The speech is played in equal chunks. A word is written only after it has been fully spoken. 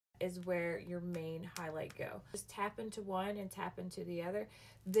is where your main highlight go. Just tap into one and tap into the other.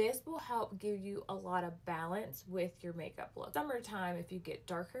 This will help give you a lot of balance with your makeup look. Summertime, if you get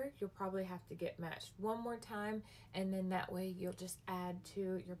darker, you'll probably have to get matched one more time, and then that way you'll just add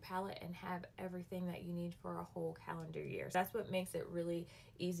to your palette and have everything that you need for a whole calendar year. That's what makes it really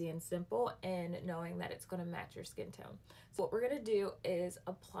easy and simple, and knowing that it's going to match your skin tone. So what we're going to do is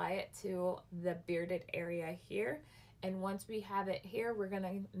apply it to the bearded area here, and once we have it here, we're going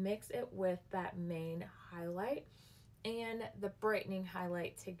to mix it with that main highlight and the brightening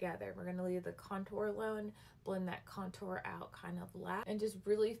highlight together. We're going to leave the contour alone, blend that contour out kind of last, and just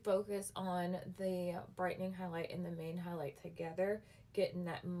really focus on the brightening highlight and the main highlight together, getting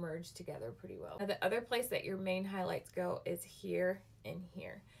that merged together pretty well. Now the other place that your main highlights go is here and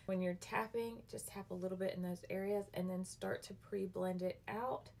here. When you're tapping, just tap a little bit in those areas and then start to pre-blend it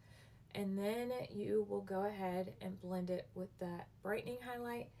out, and then you will go ahead and blend it with that brightening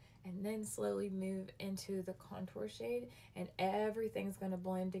highlight, and then slowly move into the contour shade, and everything's going to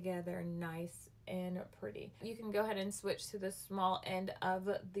blend together nice and pretty. You can go ahead and switch to the small end of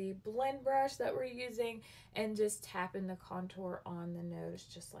the blend brush that we're using and just tap in the contour on the nose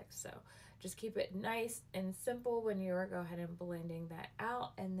just like so. Just keep it nice and simple when you are go ahead and blending that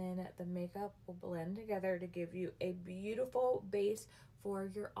out, and then the makeup will blend together to give you a beautiful base for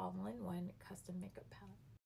your all-in-one custom makeup palette.